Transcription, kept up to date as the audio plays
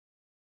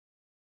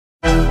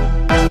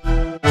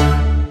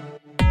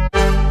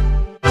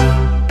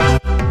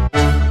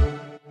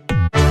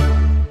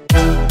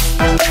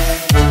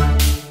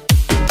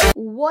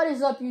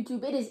is up,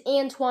 YouTube? It is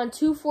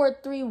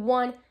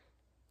Antoine2431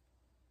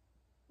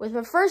 with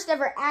my first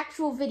ever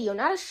actual video.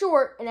 Not a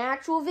short, an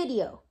actual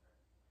video.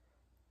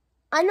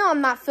 I know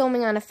I'm not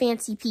filming on a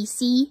fancy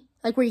PC,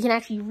 like where you can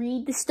actually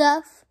read the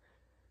stuff.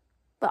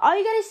 But all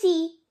you gotta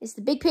see is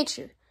the big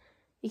picture.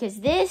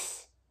 Because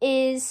this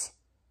is,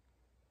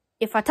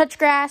 if I touch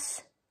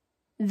grass,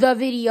 the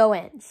video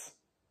ends.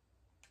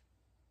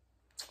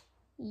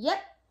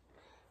 Yep.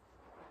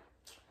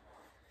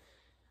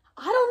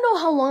 I don't know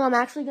how long I'm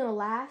actually going to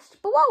last,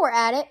 but while we're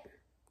at it,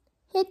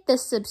 hit the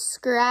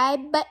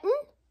subscribe button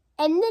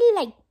and the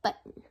like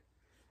button.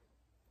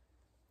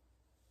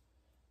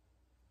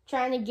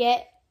 Trying to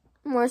get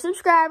more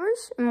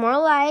subscribers and more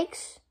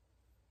likes.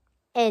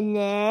 And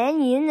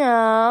then, you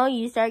know,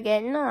 you start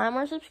getting a lot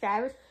more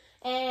subscribers.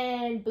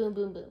 And boom,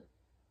 boom, boom.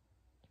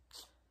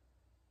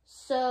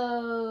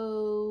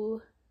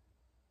 So,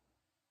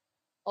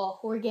 oh,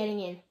 we're getting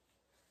in.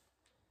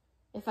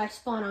 If I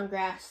spawn on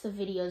grass, the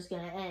video's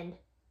gonna end.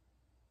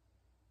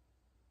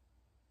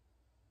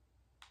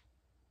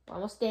 We're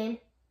almost in.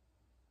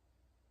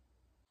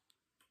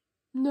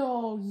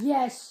 No,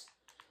 yes.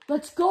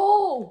 Let's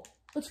go.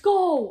 Let's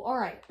go. All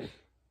right.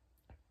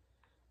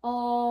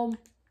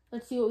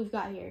 Let's see what we've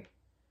got here.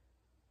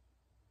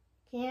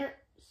 Can't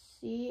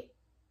see.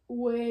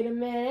 Wait a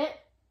minute.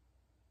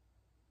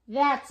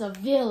 That's a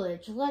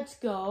village. Let's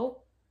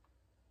go.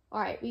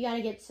 All right, we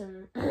gotta get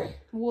some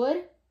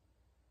wood.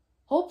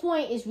 Whole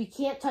point is we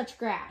can't touch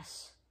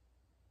grass.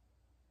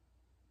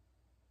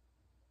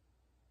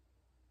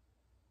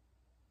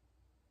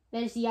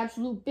 That is the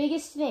absolute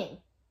biggest thing.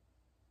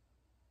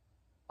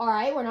 All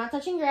right, we're not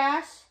touching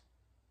grass.